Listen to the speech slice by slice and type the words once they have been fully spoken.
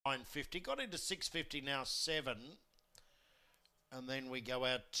$9.50. Got into $6.50, now $7. And then we go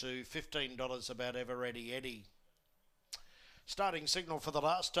out to $15 about Ever Ready Eddie. Starting signal for the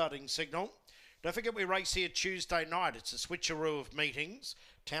last starting signal. Don't forget we race here Tuesday night. It's a switcheroo of meetings.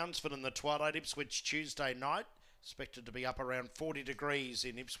 Townsville in the twilight, Ipswich Tuesday night. Expected to be up around 40 degrees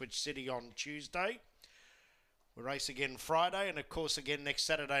in Ipswich City on Tuesday. We race again Friday and of course again next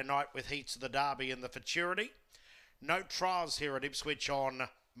Saturday night with heats of the Derby and the Futurity. No trials here at Ipswich on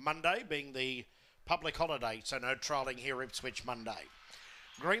Monday, being the public holiday, so no trialling here Ipswich Monday.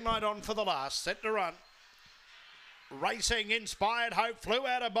 Green light on for the last, set to run. Racing Inspired Hope flew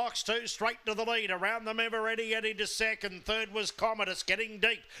out of box 2 straight to the lead. Around them Ever Ready Eddie to second. Third was Commodus getting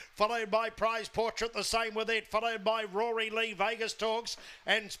deep. Followed by Prize Portrait, the same with it. Followed by Rory Lee, Vegas Talks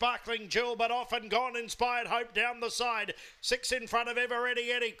and Sparkling Jewel, but off and gone Inspired Hope down the side. 6 in front of Ever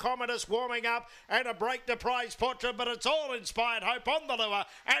Ready Eddie. Commodus warming up and a break to Prize Portrait, but it's all Inspired Hope on the lure.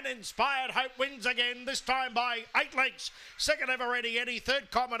 And Inspired Hope wins again, this time by 8 lengths. Second Ever Ready Eddie.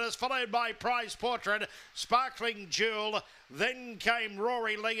 Third Commodus, followed by Prize Portrait. Sparkling Jewel. Then came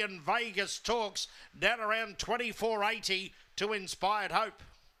Rory Lee and Vegas Talks down around 24.80 to Inspired Hope.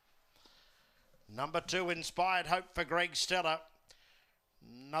 Number 2, Inspired Hope for Greg Stella.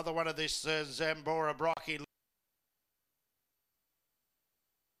 Another one of this Zambora Brocky.